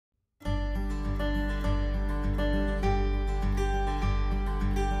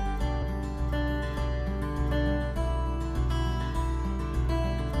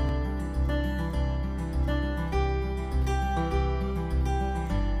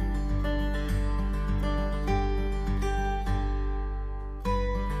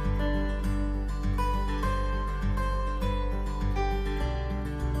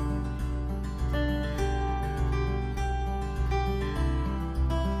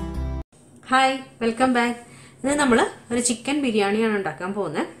Hi, welcome back. This is a chicken biryani.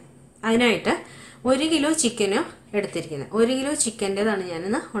 I have 1 kilo chicken. 1 kilo chicken is 2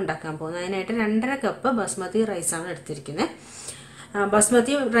 cup basmati rice.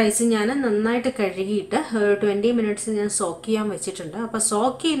 Basmati rice is 20 minutes soak. So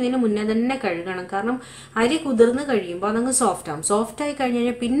soak is soft. Soft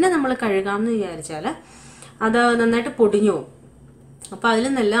is അപ്പോൾ അതിൽ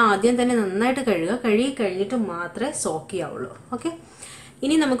നല്ല ആദ്യം തന്നെ നന്നായിട്ട് കഴുകിയിട്ട് മാത്രമേ soak ചെയ്യാവുള്ളൂ. Okay.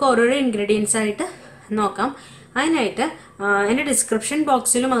 ഇനി നമുക്ക് ഓരോരോ ഇൻഗ്രീഡിയൻസ് ആയിട്ട് നോക്കാം. അതിനായിട്ട് എൻ്റെ ഡിസ്ക്രിപ്ഷൻ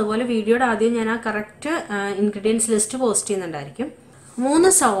ബോക്സിലും അതുപോലെ വീഡിയോയുടെ ആദ്യം ഞാൻ ആ കറക്റ്റ് ഇൻഗ്രീഡിയൻസ് ലിസ്റ്റ് പോസ്റ്റ് ചെയ്യുന്നുണ്ടായിരിക്കും.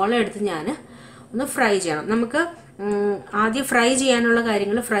 3 സവാള എടുത്ത് ഞാൻ ഒന്ന് ഫ്രൈ ചെയ്യണം. നമുക്ക് ആദ്യം ഫ്രൈ ചെയ്യാനുള്ള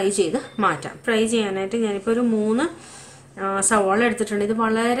കാര്യങ്ങൾ ഫ്രൈ ചെയ്ത് മാറ്റാം. ഫ്രൈ ചെയ്യാനായിട്ട് ഞാനിപ്പോൾ ഒരു 3 സവാള എടുത്തിട്ടുണ്ട്. ഇത്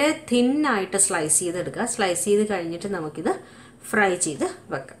വളരെ തിൻ ആയിട്ട് സ്ലൈസ് ചെയ്തെടുക്കുക. സ്ലൈസ് ചെയ്ത് കഴിഞ്ഞിട്ട് നമുക്കിത് ഫ്രൈ ചെയ്ത്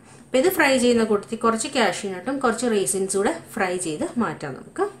വെക്കാം. അപ്പോൾ ഇത് ഫ്രൈ ചെയ്യുന്ന കൂട്ടത്തിൽ കുറച്ച് കാഷ്യൂ നട്ടും കുറച്ച് റൈസിൻസും കൂടെ ഫ്രൈ ചെയ്ത് മാറ്റാം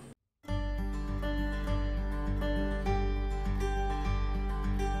നമുക്ക്.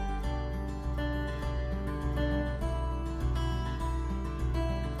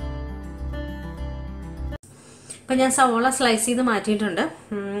 അപ്പോൾ ഞാൻ സവാള സ്ലൈസ് ചെയ്ത് മാറ്റിയിട്ടുണ്ട്.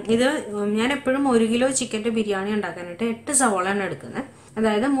 ഇത് ഞാൻ എപ്പോഴും 1 കിലോ ചിക്കൻ്റെ ബിരിയാണി ഉണ്ടാക്കാനായിട്ട് 8 സവാളയാണ് എടുക്കുന്നത്.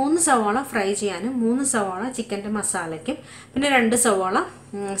 അതായത് 3 സവാള ഫ്രൈ ചെയ്യാനും 3 സവാള ചിക്കൻ്റെ മസാലയ്ക്കും പിന്നെ 2 സവാള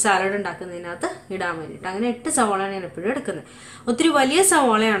സാലഡ് ഉണ്ടാക്കുന്നതിനകത്ത് ഇടാൻ വേണ്ടിയിട്ട് അങ്ങനെ 8 സവാളയാണ് ഞാൻ എപ്പോഴും എടുക്കുന്നത്. ഒത്തിരി വലിയ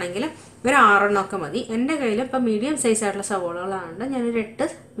സവാളയാണെങ്കിൽ ഒരു 6 എണ്ണമൊക്കെ മതി. എൻ്റെ കയ്യിൽ ഇപ്പോൾ മീഡിയം സൈസ് ആയിട്ടുള്ള സവാളകളാണ് ഞാനൊരു 8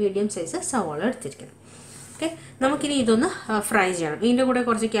 മീഡിയം സൈസ് സവാള എടുത്തിരിക്കുന്നത്. ഓക്കെ, നമുക്കിനി ഇതൊന്ന് ഫ്രൈ ചെയ്യണം. ഇതിൻ്റെ കൂടെ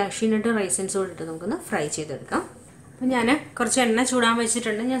കുറച്ച് കാഷ്യൂ നട്ട് റൈസിൻസ് കൂടെ ഇട്ട് നമുക്കൊന്ന് ഫ്രൈ ചെയ്തെടുക്കാം. അപ്പോൾ ഞാൻ കുറച്ച് എണ്ണ ചൂടാൻ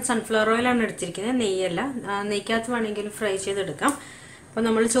വെച്ചിട്ടുണ്ട്. ഞാൻ സൺഫ്ലവർ ഓയിലാണ് എടുത്തിരിക്കുന്നത്, നെയ്യല്ല. നെയ്ക്കകത്ത് വേണമെങ്കിലും ഫ്രൈ ചെയ്തെടുക്കാം. അപ്പോൾ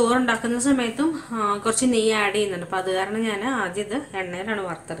നമ്മൾ ചോറുണ്ടാക്കുന്ന സമയത്തും കുറച്ച് നെയ്യ് ആഡ് ചെയ്യുന്നുണ്ട്. അപ്പോൾ അത് കാരണം ഞാൻ ആദ്യം ഇത് എണ്ണയിലാണ്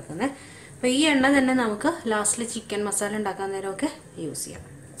വറുത്തെടുക്കുന്നത്. അപ്പോൾ ഈ എണ്ണ തന്നെ നമുക്ക് ലാസ്റ്റിൽ ചിക്കൻ മസാല ഉണ്ടാക്കാൻ നേരമൊക്കെ യൂസ് ചെയ്യാം.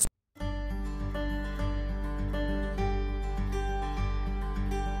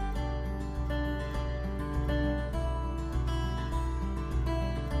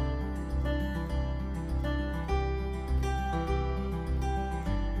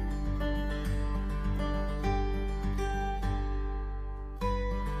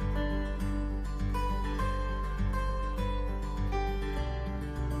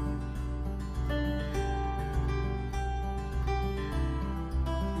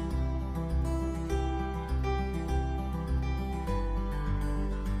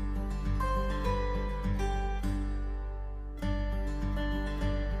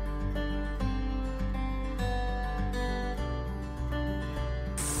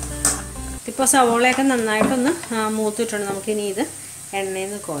 ഇപ്പോൾ സവോളയൊക്കെ നന്നായിട്ടൊന്ന് മൂത്തിട്ടുണ്ട്. നമുക്കിനി ഇത് എണ്ണയിൽ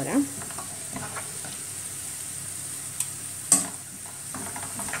നിന്ന് കോരാം.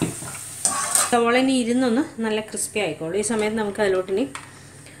 സവോള ഇനി ഇരുന്നൊന്ന് നല്ല ക്രിസ്പി ആയിക്കോളൂ. ഈ സമയത്ത് നമുക്ക് അതിലോട്ടിനി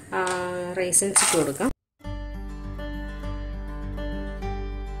റൈസിൻസ് ഇട്ട് കൊടുക്കാം.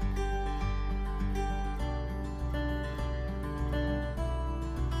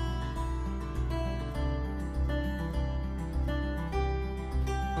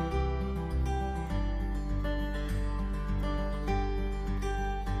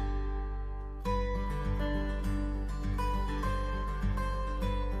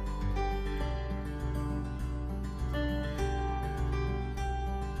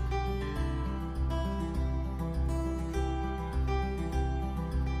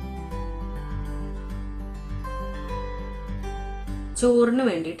 ചോറിന്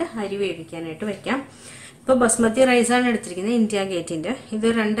വേണ്ടിയിട്ട് അരി വേവിക്കാനായിട്ട് വെക്കാം. ഇപ്പോൾ ബസ്മതി റൈസാണ് എടുത്തിരിക്കുന്നത്, ഇന്ത്യ ഗേറ്റിൻ്റെ. ഇത്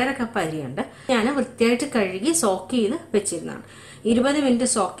 2.5 കപ്പ് അരിയുണ്ട്. ഞാൻ വൃത്തിയായിട്ട് കഴുകി സോക്ക് ചെയ്ത് വെച്ചിരുന്നതാണ്. 20 മിനിറ്റ്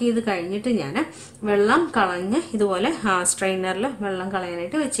സോക്ക് ചെയ്ത് കഴിഞ്ഞിട്ട് ഞാൻ വെള്ളം കളഞ്ഞ് ഇതുപോലെ സ്ട്രെയിനറിൽ വെള്ളം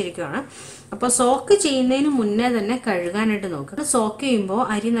കളയാനായിട്ട് വെച്ചിരിക്കുകയാണ്. അപ്പോൾ സോക്ക് ചെയ്യുന്നതിന് മുന്നേ തന്നെ കഴുകാനായിട്ട് നോക്കുക. സോക്ക് ചെയ്യുമ്പോൾ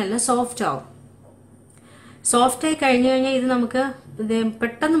അരി നല്ല സോഫ്റ്റ് ആവും. സോഫ്റ്റായി കഴിഞ്ഞ് കഴിഞ്ഞാൽ ഇത് നമുക്ക്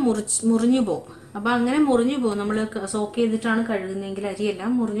പെട്ടെന്ന് മുറിഞ്ഞു പോകും. അപ്പോൾ അങ്ങനെ മുറിഞ്ഞു പോകും. നമ്മൾ സോക്ക് ചെയ്തിട്ടാണ് കഴുകുന്നതെങ്കിൽ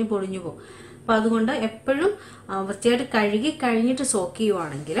അരിയെല്ലാം മുറിഞ്ഞു പൊടിഞ്ഞു പോകും. അപ്പോൾ അതുകൊണ്ട് എപ്പോഴും വൃത്തിയായിട്ട് കഴുകി കഴിഞ്ഞിട്ട് സോക്ക്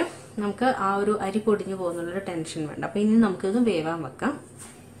ചെയ്യുവാണെങ്കിൽ നമുക്ക് ആ ഒരു അരി പൊടിഞ്ഞു പോകുന്നുള്ളൊരു ടെൻഷൻ വേണ്ട. അപ്പോൾ ഇനി നമുക്കിത് വേവാൻ വെക്കാം.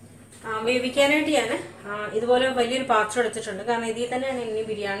 വേവിക്കാനായിട്ട് ഞാൻ ഇതുപോലെ വലിയൊരു പാത്രം എടുത്തിട്ടുണ്ട്. കാരണം ഇതിൽ തന്നെയാണ് ഇനി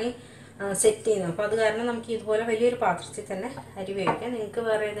ബിരിയാണി സെറ്റ് ചെയ്യുന്നത്. അപ്പോൾ അത് കാരണം നമുക്ക് ഇതുപോലെ വലിയൊരു പാത്രത്തിൽ തന്നെ അരി വേവിക്കാം. നിങ്ങൾക്ക്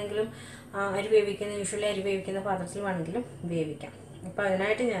വേറെ ഏതെങ്കിലും യൂഷ്വലി അരി വേവിക്കുന്ന പാത്രത്തിൽ വേണമെങ്കിലും വേവിക്കാം. അപ്പോൾ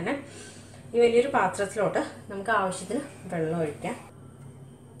അതിനായിട്ട് ഞാൻ ഈ വലിയൊരു പാത്രത്തിലോട്ട് നമുക്ക് ആവശ്യത്തിന് വെള്ളം ഒഴിക്കാം.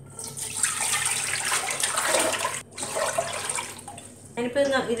 ഞാനിപ്പോൾ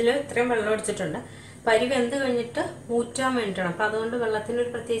ഇതിൽ ഇത്രയും വെള്ളം ഒഴിച്ചിട്ടുണ്ട്. പരി വെന്ത് കഴിഞ്ഞിട്ട് ഊറ്റാൻ വേണ്ടിയിട്ടാണ്. അപ്പോൾ അതുകൊണ്ട് വെള്ളത്തിനൊരു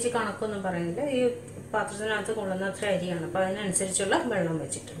പ്രത്യേകിച്ച് കണക്കൊന്നും പറയുന്നില്ല. ഈ പാത്രത്തിനകത്ത് കൊള്ളുന്ന അത്ര അരിയാണ്. അപ്പോൾ അതിനനുസരിച്ചുള്ള വെള്ളം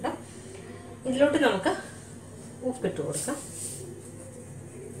വെച്ചിട്ടുണ്ട്. ഇതിലോട്ട് നമുക്ക് ഉപ്പിട്ട് കൊടുക്കാം.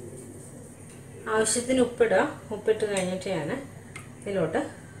 ആവശ്യത്തിന് ഉപ്പിടുക. ഉപ്പിട്ട് കഴിഞ്ഞിട്ട് ഞാൻ ഇതിലോട്ട്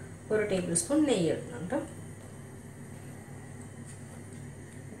 1 ടേബിൾ സ്പൂൺ നെയ്യ് ഇടുന്നുണ്ട്.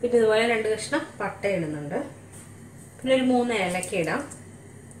 പിന്നെ ഇതുപോലെ 2 കഷ്ണം പട്ട ഇടുന്നുണ്ട്. പിന്നെ ഒരു 3 ഏലക്ക ഇടാം.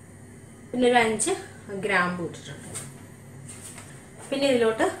 പിന്നെ ഒരു 5 ഗ്രാമ്പൂ ഇട്ടിട്ടുണ്ട്. പിന്നെ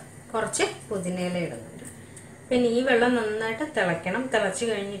ഇതിലോട്ട് കുറച്ച് പുതിനയില ഇടുന്നുണ്ട്. പിന്നെ ഈ വെള്ളം നന്നായിട്ട് തിളയ്ക്കണം. തിളച്ച്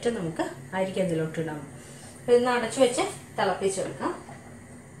കഴിഞ്ഞിട്ട് നമുക്ക് അരിക്ക് അതിലോട്ട് ഇടാം. ഇത് അടച്ചു വെച്ച് തിളപ്പിച്ചെടുക്കാം.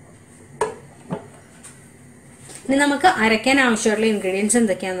 ഇനി നമുക്ക് അരയ്ക്കാൻ ആവശ്യമുള്ള ഇൻഗ്രീഡിയൻസ്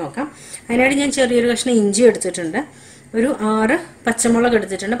എന്തൊക്കെയാണെന്ന് നോക്കാം. അതിനായിട്ട് ഞാൻ ചെറിയൊരു കഷ്ണം ഇഞ്ചി എടുത്തിട്ടുണ്ട്. ഒരു 6 പച്ചമുളക്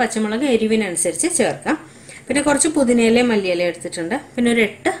എടുത്തിട്ടുണ്ട്. പച്ചമുളക് എരിവിനനുസരിച്ച് ചേർക്കാം. പിന്നെ കുറച്ച് പുതിനയിലയും മല്ലിയിലയും എടുത്തിട്ടുണ്ട്. പിന്നെ ഒരു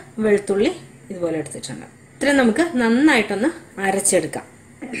 8 വെളുത്തുള്ളി ഇതുപോലെ എടുത്തിട്ടുണ്ട്. ഇത്രയും നമുക്ക് നന്നായിട്ടൊന്ന് അരച്ചെടുക്കാം.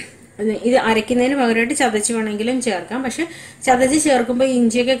 ഇത് അരയ്ക്കുന്നതിന് പകരമായിട്ട് ചതച്ച് വേണമെങ്കിലും ചേർക്കാം. പക്ഷെ ചതച്ച് ചേർക്കുമ്പോൾ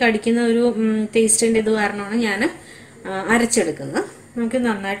ഇഞ്ചിയൊക്കെ കടിക്കുന്ന ഒരു ടേസ്റ്റിൻ്റെ ഇത് കാരണമാണ് ഞാൻ അരച്ചെടുക്കുന്നത്. നമുക്ക്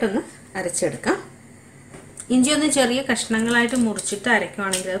നന്നായിട്ടൊന്ന് അരച്ചെടുക്കാം. ഇഞ്ചി ഒന്ന് ചെറിയ കഷ്ണങ്ങളായിട്ട് മുറിച്ചിട്ട്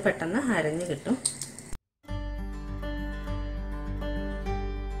അരയ്ക്കുവാണെങ്കിൽ അത് പെട്ടെന്ന് അരഞ്ഞ് കിട്ടും.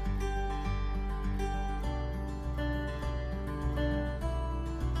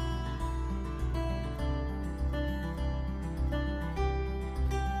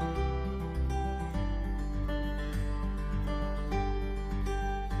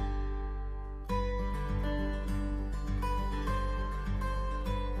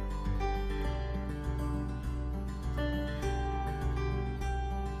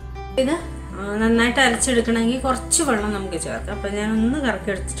 ഇത് നന്നായിട്ട് അരച്ചെടുക്കണമെങ്കിൽ കുറച്ച് വെള്ളം നമുക്ക് ചേർക്കാം. അപ്പം ഞാനൊന്ന് കറക്കി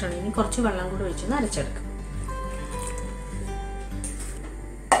എടുത്തിട്ടുണ്ടെങ്കിൽ കുറച്ച് വെള്ളം കൂടി ഒഴിച്ചൊന്ന് അരച്ചെടുക്കാം.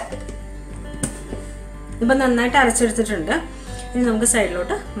 ഇപ്പം നന്നായിട്ട് അരച്ചെടുത്തിട്ടുണ്ട്. ഇനി നമുക്ക്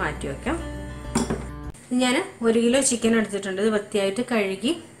സൈഡിലോട്ട് മാറ്റി വയ്ക്കാം. ഞാൻ 1 കിലോ ചിക്കൻ എടുത്തിട്ടുണ്ട്. ഇത് വൃത്തിയായിട്ട്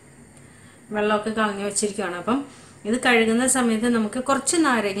കഴുകി വെള്ളമൊക്കെ കളഞ്ഞു വെച്ചിരിക്കുകയാണ്. അപ്പം ഇത് കഴുകുന്ന സമയത്ത് നമുക്ക് കുറച്ച്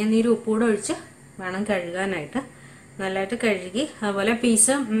നാരങ്ങ നീര് ഉപ്പൂടെ ഒഴിച്ച് വേണം കഴുകാനായിട്ട്. നല്ലതായിട്ട് കഴുകി അതുപോലെ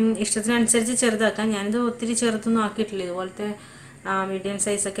പീസ് ഇഷ്ടത്തിനനുസരിച്ച് ചെറുതാക്കാം. ഞാനിത് ഒത്തിരി ചെറുതൊന്നും ആക്കിയിട്ടില്ല. ഇതുപോലത്തെ മീഡിയം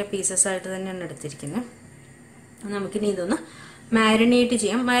സൈസൊക്കെ പീസസ് ആയിട്ട് തന്നെയാണ് എടുത്തിരിക്കുന്നത്. നമുക്കിനി ഇതൊന്ന് മാരിനേറ്റ്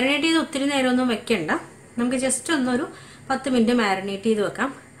ചെയ്യാം. മാരിനേറ്റ് ചെയ്ത് ഒത്തിരി നേരമൊന്നും വെക്കണ്ട. നമുക്ക് ജസ്റ്റ് ഒന്നൊരു 10 മിനിറ്റ് മാരിനേറ്റ് ചെയ്ത്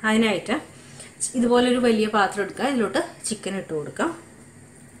വെക്കാം. അതിനായിട്ട് ഇതുപോലൊരു വലിയ പാത്രം എടുക്കുക. ഇതിലോട്ട് ചിക്കൻ ഇട്ട് കൊടുക്കാം.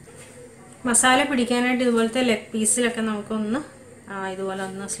 മസാല പിടിക്കാനായിട്ട് ഇതുപോലത്തെ ലെഗ് പീസിലൊക്കെ നമുക്കൊന്ന് ഇതുപോലെ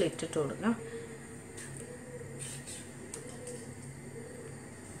ഒന്ന് സ്ലിറ്റ് ഇട്ട് കൊടുക്കാം.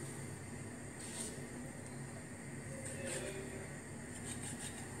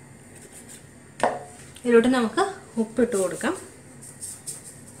 ഇതിലോട്ട് നമുക്ക് ഉപ്പിട്ട് കൊടുക്കാം.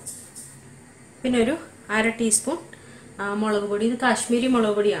 പിന്നെ ഒരു 1/2 ടീസ്പൂൺ മുളക് പൊടി. ഇത് കാശ്മീരി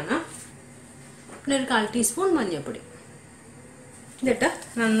മുളക് പൊടിയാണ്. പിന്നെ ഒരു 1/4 ടീസ്പൂൺ മഞ്ഞൾപ്പൊടി. ഇതിട്ട്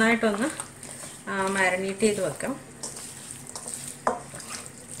നന്നായിട്ടൊന്ന് മാരിനേറ്റ് ചെയ്ത് വെക്കാം.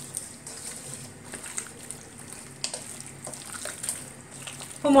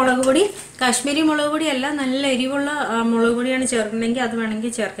 അപ്പോൾ മുളക് പൊടി കാശ്മീരി മുളക് പൊടിയല്ല, നല്ല എരിവുള്ള മുളക് പൊടിയാണ് ചേർക്കണമെങ്കിൽ അത്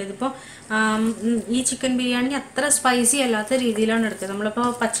വേണമെങ്കിൽ ചേർക്കാം. ഇതിപ്പോൾ ഈ ചിക്കൻ ബിരിയാണിക്ക് അത്ര സ്പൈസി അല്ലാത്ത രീതിയിലാണ് എടുത്തത്. നമ്മളിപ്പോൾ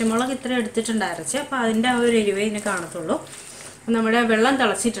പച്ചമുളക് ഇത്ര എടുത്തിട്ടുണ്ട് അരച്ച്. അപ്പോൾ അതിൻ്റെ ആ ഒരു എരിവേ ഇതിന് കാണത്തുള്ളൂ. നമ്മുടെ വെള്ളം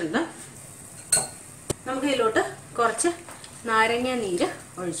തിളച്ചിട്ടുണ്ട്. നമുക്ക് ഇതിലോട്ട് കുറച്ച് നാരങ്ങ നീര്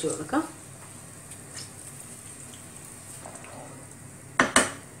ഒഴിച്ചു കൊടുക്കാം.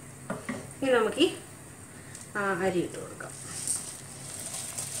 ഇനി നമുക്ക് ഈ അരി ഇട്ട് കൊടുക്കാം.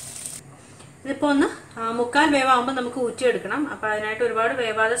 ഇതിപ്പോൾ ഒന്ന് 3/4 വേവാകുമ്പോൾ നമുക്ക് ഊറ്റിയെടുക്കണം. അപ്പോൾ അതിനായിട്ട് ഒരുപാട്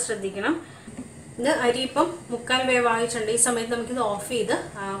വേവാതെ ശ്രദ്ധിക്കണം. ഇത് അരി ഇപ്പം 3/4 വേവായിട്ടുണ്ട്. ഈ സമയത്ത് നമുക്കിത് ഓഫ് ചെയ്ത്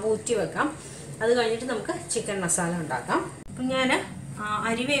ഊറ്റി വെക്കാം. അത് കഴിഞ്ഞിട്ട് നമുക്ക് ചിക്കൻ മസാല ഉണ്ടാക്കാം. അപ്പം ഞാൻ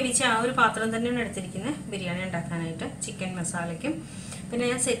അരി വേവിച്ച ആ ഒരു പാത്രം തന്നെയാണ് എടുത്തിരിക്കുന്നത് ബിരിയാണി ഉണ്ടാക്കാനായിട്ട് ചിക്കൻ മസാലയ്ക്കും. പിന്നെ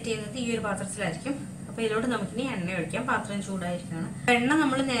ഞാൻ സെറ്റ് ചെയ്യുന്നത് ഈ ഒരു പാത്രത്തിലായിരിക്കും. അപ്പോൾ ഇതിലോട്ട് നമുക്കിനി എണ്ണ ഒഴിക്കാം. പാത്രം ചൂടായിരിക്കുകയാണ്. എണ്ണ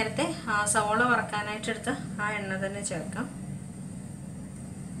നമ്മൾ നേരത്തെ സവോള വറക്കാനായിട്ട് എടുത്ത ആ എണ്ണ തന്നെ ചേർക്കാം.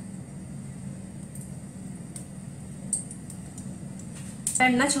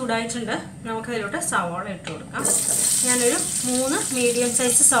 എണ്ണ ചൂടായിട്ടുണ്ട്. നമുക്കതിലോട്ട് സവോള ഇട്ട് കൊടുക്കാം. ഞാനൊരു 3 മീഡിയം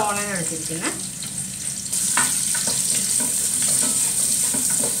സൈസ് സവോളയാണ് എടുത്തിരിക്കുന്നത്.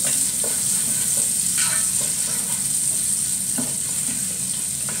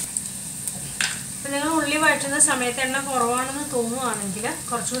 നിങ്ങൾ ഉള്ളി വഴറ്റുന്ന സമയത്ത് എണ്ണ കുറവാണെന്ന് തോന്നുവാണെങ്കിൽ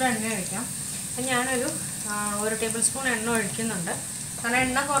കുറച്ചുകൂടെ എണ്ണ ഒഴിക്കാം. അപ്പം ഞാനൊരു 1 ടേബിൾ സ്പൂൺ എണ്ണ ഒഴിക്കുന്നുണ്ട്. കാരണം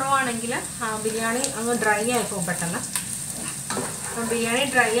എണ്ണ കുറവാണെങ്കിൽ ബിരിയാണി അങ്ങ് ഡ്രൈ ആയിപ്പോകും പെട്ടെന്ന്. അപ്പം ബിരിയാണി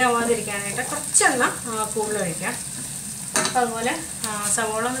ഡ്രൈ ആവാതിരിക്കാനായിട്ട് കുറച്ചെണ്ണ കൂടുതൽ ഒഴിക്കാം. അപ്പം അതുപോലെ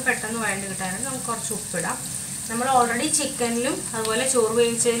സവോള ഒന്ന് പെട്ടെന്ന് വഴണ്ട് കിട്ടാനായിട്ട് നമുക്ക് കുറച്ച് ഉപ്പിടാം. നമ്മൾ ഓൾറെഡി ചിക്കനിലും അതുപോലെ ചോറ്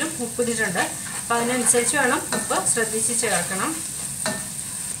വേവിച്ചതിലും ഉപ്പിട്ടിട്ടുണ്ട്. അപ്പം അതിനനുസരിച്ച് വേണം ഉപ്പ് ശ്രദ്ധിച്ച് ചേർക്കണം.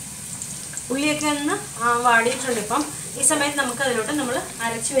 ഉള്ളിയൊക്കെ ഒന്ന് വാടിയിട്ടുണ്ട്. ഇപ്പം ഈ സമയത്ത് നമുക്ക് അതിലോട്ട് നമ്മൾ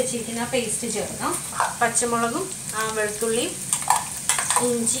അരച്ച് വെച്ചിരിക്കുന്ന പേസ്റ്റ് ചേർക്കാം. പച്ചമുളകും വെളുത്തുള്ളിയും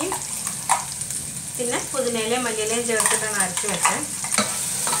ഇഞ്ചിയും പിന്നെ പുതിനയിലയും മല്ലിയിലയും ചേർത്തിട്ടാണ് അരച്ച് വെച്ചത്.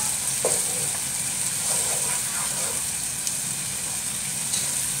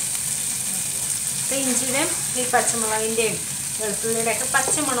 ഇഞ്ചിയുടെയും ഈ പച്ചമുളകിൻ്റെയും വെളുത്തുള്ളിയുടെ ഒക്കെ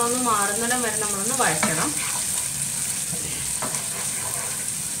പച്ചമണമൊന്ന് മാറുന്നിടം വരെ നമ്മളൊന്ന് വഴറ്റണം.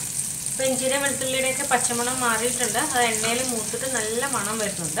 അപ്പോൾ ഇഞ്ചിയുടെയും വെളുത്തുള്ളിയുടെയൊക്കെ പച്ചമണം മാറിയിട്ടുണ്ട്. അത് എണ്ണയിൽ മൂത്തിട്ട് നല്ല മണം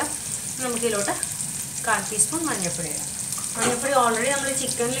വരുന്നുണ്ട്. നമുക്കിതിലോട്ട് 1/4 ടീസ്പൂൺ മഞ്ഞൾപ്പൊടി ഇടാം. മഞ്ഞൾപ്പൊടി ഓൾറെഡി നമ്മൾ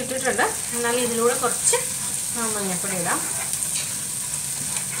ചിക്കനിൽ ഇട്ടിട്ടുണ്ട്, എന്നാൽ ഇതിലൂടെ കുറച്ച് മഞ്ഞൾപ്പൊടി ഇടാം.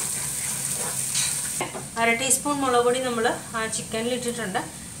 1/2 ടീസ്പൂൺ മുളക് പൊടി നമ്മൾ ചിക്കനിൽ ഇട്ടിട്ടുണ്ട്,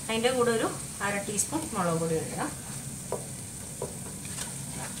 അതിൻ്റെ കൂടെ ഒരു 1/2 ടീസ്പൂൺ മുളക് പൊടി ഇടാം.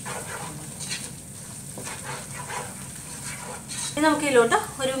 ഇനി നമുക്ക് ഇതിലോട്ട്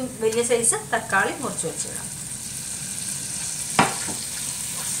ഒരു വലിയ സൈസ് തക്കാളി മുറിച്ച് വെച്ചിടാം.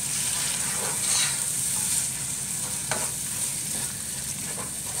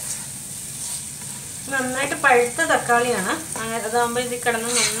 നന്നായിട്ട് പഴുത്ത തക്കാളിയാണ്, അതാകുമ്പോൾ ഇതിൽ കിടന്ന്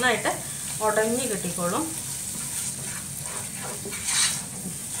നന്നായിട്ട് ഉടഞ്ഞ് കിട്ടിക്കോളും.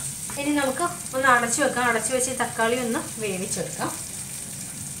 ഇനി നമുക്ക് ഒന്ന് അടച്ചു വെക്കാം. അടച്ചു വെച്ച് തക്കാളി ഒന്ന് വേവിച്ചെടുക്കാം.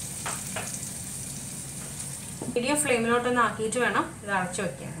 മീഡിയം ഫ്ലെയിമിലോട്ടൊന്ന് ആക്കിയിട്ട് വേണം ഇത് അടച്ചു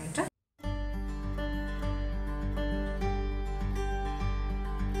വെക്കാനായിട്ട്.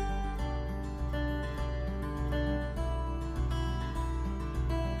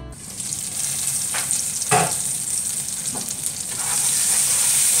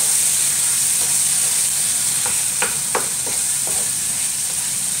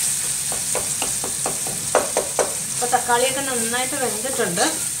 അപ്പോൾ തക്കാളിയൊക്കെ നന്നായിട്ട് വെന്തിട്ടുണ്ട്.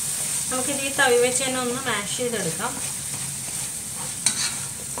 നമുക്കിത് ഈ തവി വെച്ച് തന്നെ ഒന്ന് മാഷ് ചെയ്തെടുക്കാം.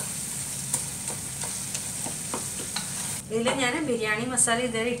 ഇതിൽ ഞാൻ ബിരിയാണി മസാല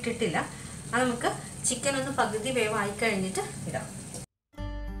ഇതുവരെ ഇട്ടിട്ടില്ല. അത് നമുക്ക് ചിക്കൻ ഒന്ന് പകുതി വേവായി കഴിഞ്ഞിട്ട് ഇടാം.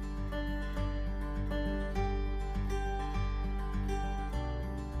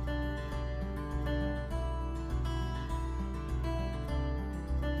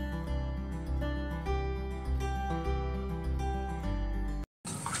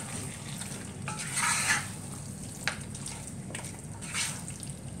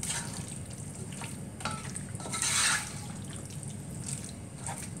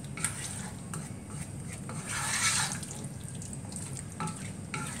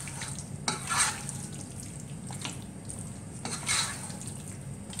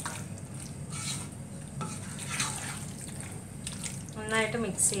 നന്നായിട്ട്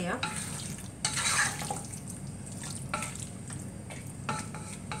മിക്സ് ചെയ്യാം.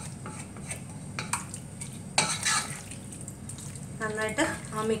 നന്നായിട്ട്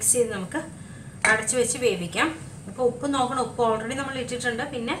മിക്സ് ചെയ്ത് നമുക്ക് അടച്ചു വെച്ച് വേവിക്കാം. ഇപ്പോൾ ഉപ്പ് നോക്കണം. ഉപ്പ് ഓൾറെഡി നമ്മൾ ഇട്ടിട്ടുണ്ട്,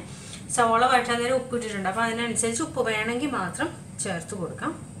 പിന്നെ സവാള വഴറ്റാൻ നേരം ഉപ്പ് ഇട്ടിട്ടുണ്ട്. അപ്പോൾ അതിനനുസരിച്ച് ഉപ്പ് വേണമെങ്കിൽ മാത്രം ചേർത്ത്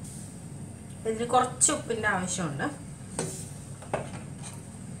കൊടുക്കാം. ഇതിന് കുറച്ച് ഉപ്പിൻ്റെ ആവശ്യമുണ്ട്.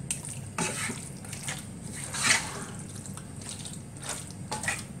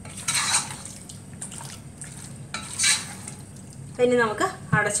 ഇനി നമുക്ക്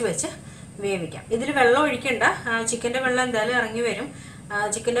അടച്ചു വെച്ച് വേവിക്കാം. ഇതിൽ വെള്ളം ഒഴിക്കണ്ട, ചിക്കൻ്റെ വെള്ളം എന്തായാലും ഇറങ്ങി വരും.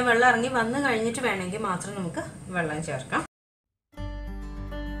 ചിക്കൻ്റെ വെള്ളം ഇറങ്ങി വന്ന് കഴിഞ്ഞിട്ട് വേണമെങ്കിൽ മാത്രം നമുക്ക് വെള്ളം ചേർക്കാം.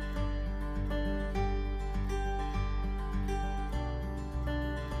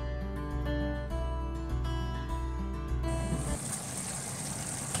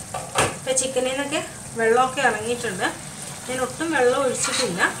 ഇപ്പം ചിക്കനിൽ നിന്നൊക്കെ വെള്ളമൊക്കെ ഇറങ്ങിയിട്ടുണ്ട്. ഞാൻ ഒട്ടും വെള്ളം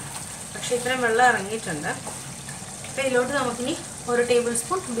ഒഴിച്ചിട്ടില്ല, പക്ഷെ ഇത്രയും വെള്ളം ഇറങ്ങിയിട്ടുണ്ട്. അപ്പോൾ ഇതിലോട്ട് നമുക്കിനി 1 ടേബിൾ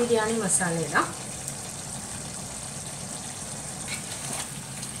സ്പൂൺ ബിരിയാണി മസാല ഇടാം.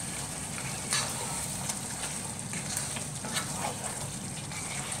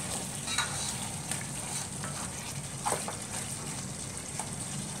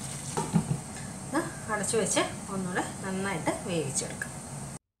 അടച്ചു വെച്ച് ഒന്നുകൂടെ നന്നായിട്ട് വേവിച്ചെടുക്കാം.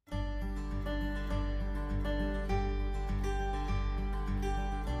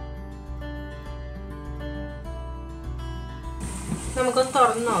 നമുക്കൊന്ന്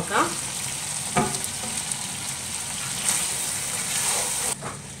തുറന്ന് നോക്കാം.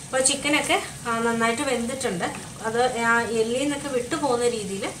 അപ്പോൾ ചിക്കനൊക്കെ നന്നായിട്ട് വെന്തിട്ടുണ്ട്. അത് എല്ലിൽ നിന്നൊക്കെ വിട്ടു പോകുന്ന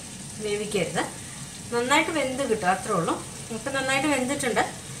രീതിയിൽ വേവിക്കരുത്, നന്നായിട്ട് വെന്ത് കിട്ടും, അത്രേ ഉള്ളൂ. ഇപ്പം നന്നായിട്ട് വെന്തിട്ടുണ്ട്.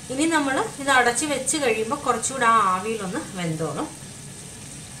 ഇനി നമ്മൾ ഇത് അടച്ച് വെച്ച് കഴിയുമ്പോൾ കുറച്ചുകൂടെ ആ ആവിയിലൊന്ന് വെന്തോളും.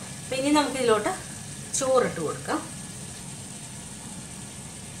 അപ്പം ഇനി നമുക്കിതിലോട്ട് ചോറിട്ട് കൊടുക്കാം.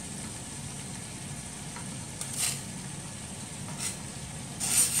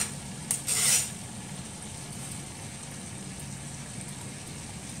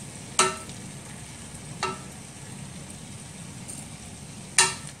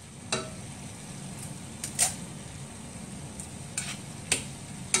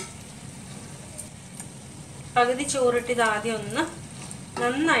 പകുതി ചോറിട്ട് ഇത് ആദ്യം ഒന്ന്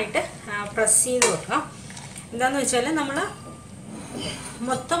നന്നായിട്ട് പ്രസ് ചെയ്ത് വെക്കാം. എന്താണെന്ന് വെച്ചാൽ നമ്മൾ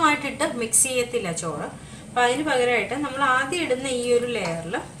മൊത്തമായിട്ടിട്ട് മിക്സ് ചെയ്യത്തില്ല ചോറ്. അപ്പോൾ അതിന് പകരമായിട്ട് നമ്മൾ ആദ്യം ഇടുന്ന ഈ ഒരു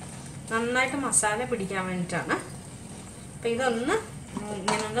ലെയറിൽ നന്നായിട്ട് മസാല പിടിക്കാൻ വേണ്ടിയിട്ടാണ്. അപ്പോൾ ഇതൊന്ന്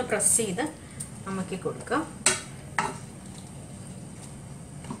ഇങ്ങനൊന്ന് പ്രസ് ചെയ്ത് നമുക്ക് കൊടുക്കാം.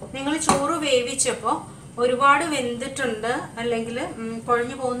 നിങ്ങൾ ചോറ് വേവിച്ചപ്പോൾ ഒരുപാട് വെന്തിട്ടുണ്ട് അല്ലെങ്കിൽ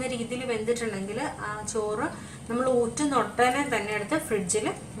കുഴഞ്ഞു പോകുന്ന രീതിയിൽ വെന്തിട്ടുണ്ടെങ്കിൽ ആ ചോറ് നമ്മൾ ഊറ്റുന്ന ഒട്ടനെ തന്നെ എടുത്ത് ഫ്രിഡ്ജിൽ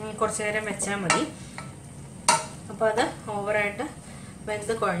കുറച്ച് നേരം വെച്ചാൽ മതി. അപ്പോൾ അത് ഓവറായിട്ട്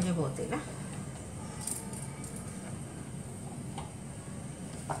വെന്ത് കുഴഞ്ഞു പോകത്തില്ല.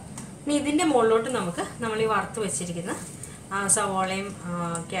 ഇനി ഇതിൻ്റെ മുകളിലോട്ട് നമുക്ക് നമ്മൾ ഈ വറുത്ത് വെച്ചിരിക്കുന്ന സവോളയും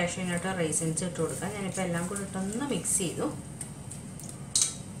കാഷ്യൂ നട്ട് റൈസിൻസും ഇട്ട് കൊടുക്കാം. ഞാനിപ്പോൾ എല്ലാം കൂടി ഇട്ടൊന്ന് മിക്സ് ചെയ്തു.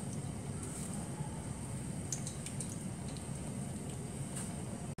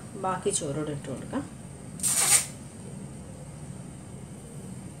 ബാക്കി ചോറോട് ഇട്ട് കൊടുക്കാം.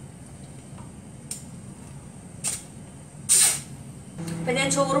 അപ്പം ഞാൻ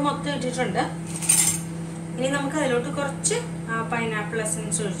ചോറ് മൊത്തം ഇട്ടിട്ടുണ്ട്. ഇനി നമുക്ക് അതിലോട്ട് കുറച്ച് പൈനാപ്പിൾ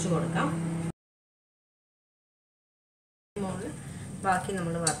എസൻസ് ഒഴിച്ച് കൊടുക്കാം. ബാക്കി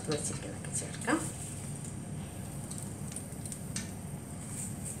നമ്മൾ വറുത്ത് വെച്ചിരിക്കുന്നതൊക്കെ ചേർക്കാം.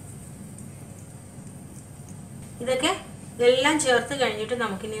 ഇതൊക്കെ എല്ലാം ചേർത്ത് കഴിഞ്ഞിട്ട്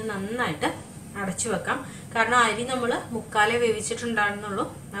നമുക്കിനി നന്നായിട്ട് അടച്ചു വെക്കാം. കാരണം അരി നമ്മൾ മുക്കാലേ വേവിച്ചിട്ടുണ്ടായിരുന്നുള്ളൂ.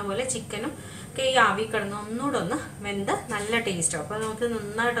 അതുപോലെ ചിക്കനും ഒക്കെ ഈ ആവി കിടന്ന് ഒന്നുകൂടെ ഒന്ന് വെന്ത് നല്ല ടേസ്റ്റാവും. അപ്പോൾ നമുക്ക്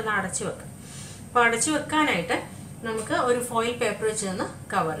നന്നായിട്ടൊന്ന് അടച്ചു വെക്കാം. അപ്പോൾ അടച്ചു വെക്കാനായിട്ട് നമുക്ക് ഒരു ഫോയിൽ പേപ്പർ വെച്ച് ഒന്ന്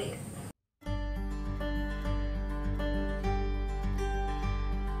കവർ ചെയ്യാം.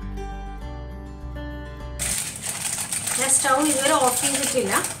 ഞാൻ സ്റ്റൗ ഇതുവരെ ഓഫ്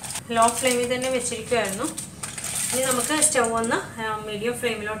ചെയ്തിട്ടില്ല, ലോ ഫ്ലെയിമിൽ തന്നെ വെച്ചിരിക്കുമായിരുന്നു. ഇനി നമുക്ക് സ്റ്റൗ ഒന്ന് മീഡിയം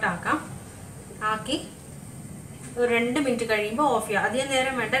ഫ്ലെയിമിലോട്ടാക്കാം. ആക്കി ഒരു 2 മിനിറ്റ് കഴിയുമ്പോൾ ഓഫ് ചെയ്യാം. അധികം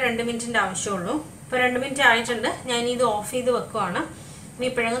നേരം വേണ്ട, 2 മിനിറ്റിൻ്റെ ആവശ്യമുള്ളൂ. ഇപ്പോൾ 2 മിനിറ്റ് ആയിട്ടുണ്ട്. ഞാനിത് ഓഫ് ചെയ്ത് വെക്കുവാണ്. ഇനി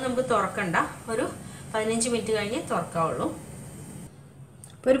ഇപ്പോഴെങ്കിലും നമുക്ക് തുറക്കണ്ട, ഒരു 15 മിനിറ്റ് കഴിഞ്ഞ് തുറക്കാവുള്ളൂ.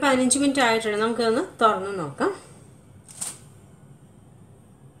 ഇപ്പോൾ ഒരു 15 മിനിറ്റ് ആയിട്ടുണ്ട്. നമുക്കൊന്ന് തുറന്ന് നോക്കാം.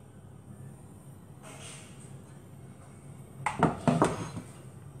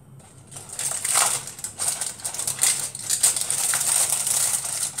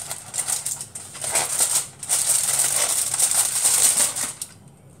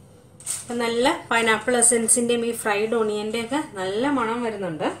 നല്ല പൈനാപ്പിൾ എസൻസിൻ്റെയും ഈ ഫ്രൈഡ് ഓണിയൻ്റെയൊക്കെ നല്ല മണം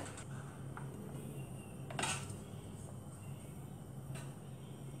വരുന്നുണ്ട്.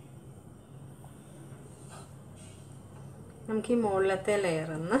 നമുക്ക് ഈ മുകളിലത്തെ ലെയർ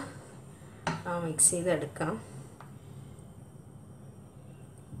ഒന്ന് മിക്സ് ചെയ്തെടുക്കാം.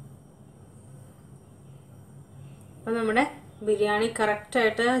 അപ്പം നമ്മുടെ ബിരിയാണി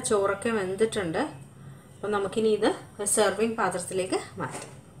കറക്റ്റായിട്ട് ചോറൊക്കെ വെന്തിട്ടുണ്ട്. അപ്പം നമുക്കിനി ഇത് സെർവിങ് പാത്രത്തിലേക്ക് മാറ്റാം.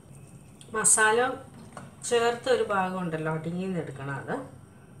 മസാല ചേർത്ത ഒരു ഭാഗം ഉണ്ടല്ലോ, അടിയിൽ നിന്ന് എടുക്കണം. അത്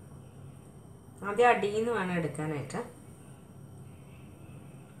ആദ്യം അടിയിൽ നിന്ന് വേണം എടുക്കാനായിട്ട്.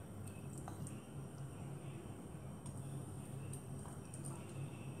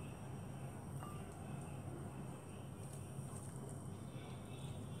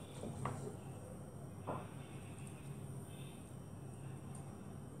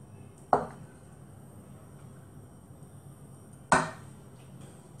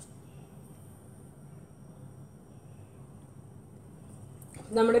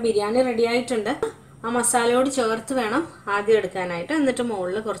 നമ്മുടെ ബിരിയാണി റെഡി ആയിട്ടുണ്ട്. ആ മസാലയോട് ചേർത്ത് വേണം ആദ്യം എടുക്കാനായിട്ട്. എന്നിട്ട്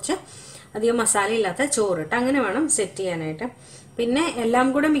മുകളിൽ കുറച്ച് അധികം മസാല ഇല്ലാത്ത ചോറിട്ട് അങ്ങനെ വേണം സെറ്റ് ചെയ്യാനായിട്ട്. പിന്നെ എല്ലാം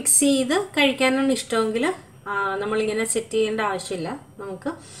കൂടെ മിക്സ് ചെയ്ത് കഴിക്കാനാണ് ഇഷ്ടമെങ്കിൽ നമ്മളിങ്ങനെ സെറ്റ് ചെയ്യേണ്ട ആവശ്യമില്ല.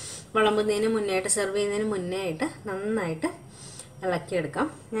 നമുക്ക് വിളമ്പുന്നതിന് മുന്നേ ആയിട്ട്, സെർവ് ചെയ്യുന്നതിന് മുന്നേ ആയിട്ട് നന്നായിട്ട് ഇളക്കിയെടുക്കാം.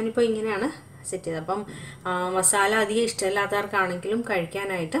 ഞാനിപ്പോൾ ഇങ്ങനെയാണ് സെറ്റ് ചെയ്തത്. അപ്പം മസാല അധികം ഇഷ്ടമില്ലാത്തവർക്കാണെങ്കിലും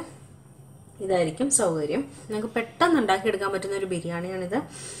കഴിക്കാനായിട്ട് ഇതായിരിക്കും സൗകര്യം. നമുക്ക് പെട്ടെന്ന് ഉണ്ടാക്കിയെടുക്കാൻ പറ്റുന്ന ഒരു ബിരിയാണിയാണിത്.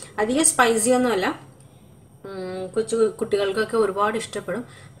 അധികം സ്പൈസി ഒന്നുമല്ല, കുട്ടികൾക്കൊക്കെ ഒരുപാട് ഇഷ്ടപ്പെടും.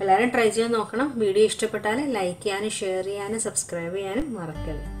 എല്ലാവരും ട്രൈ ചെയ്ത് നോക്കണം. വീഡിയോ ഇഷ്ടപ്പെട്ടാൽ ലൈക്ക് ചെയ്യാനും ഷെയർ ചെയ്യാനും സബ്സ്ക്രൈബ് ചെയ്യാനും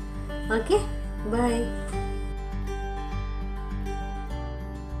മറക്കരുത്. Okay, by.